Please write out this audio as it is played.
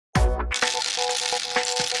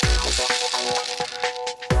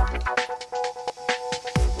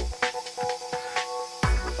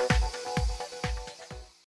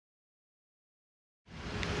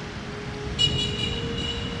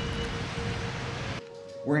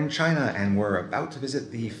We're in China and we're about to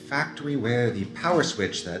visit the factory where the power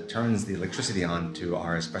switch that turns the electricity on to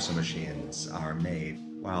our espresso machines are made.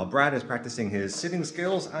 While Brad is practicing his sitting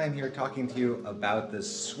skills, I'm here talking to you about the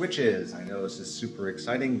switches. I know this is super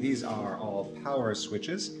exciting. These are all power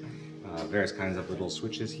switches, various kinds of little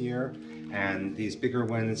switches here. And these bigger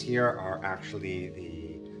ones here are actually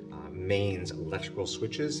the mains electrical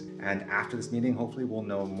switches. And after this meeting, hopefully we'll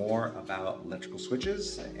know more about electrical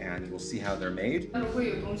switches and we'll see how they're made. 会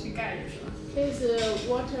有东西盖着是吧？ It's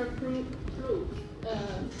waterproof，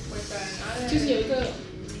 就是有一个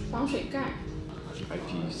防水盖。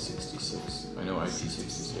 IP66. I know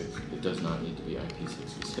IP66. It does not need to be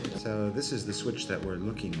IP66. So this is the switch that we're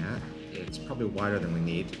looking at. It's probably wider than we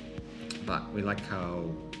need, but we like how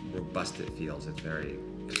robust it feels. It's very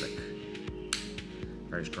click.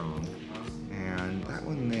 Very strong. And that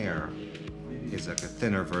one there is like a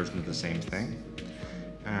thinner version of the same thing.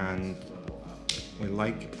 And we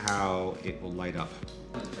like how it will light up.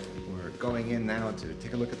 We're going in now to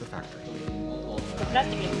take a look at the factory. The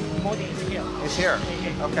plastic molding is here. It's here?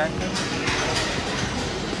 Okay.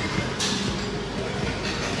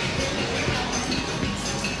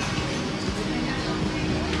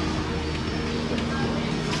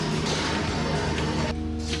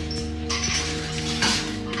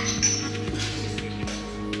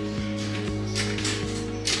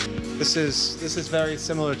 This is very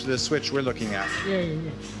similar to the switch we're looking at. Yeah.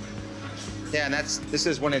 Yeah, and this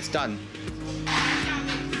is when it's done. I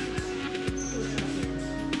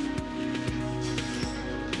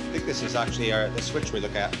think this is actually the switch we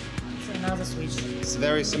look at. It's another switch. It's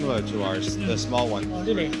very similar to ours, the small one. Oh,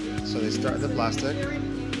 really? So they start the plastic.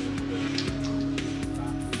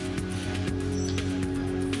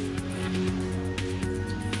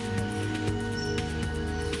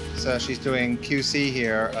 So she's doing QC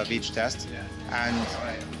here of each test. And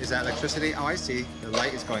is that electricity? Oh, I see. The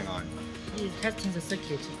light is going on. You're testing the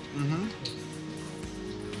circuit. Mm-hmm.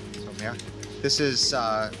 So yeah,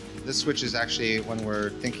 this switch is actually one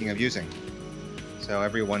we're thinking of using. So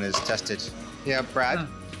everyone is tested. Yeah, Brad,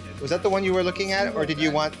 was that the one you were looking at, or did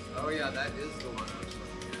you want? Oh yeah, that is the one I was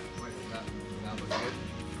looking at. Wait, that looks good.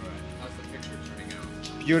 All right, how's the picture turning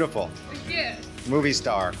out? Beautiful. Yeah. Movie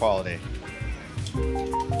star quality.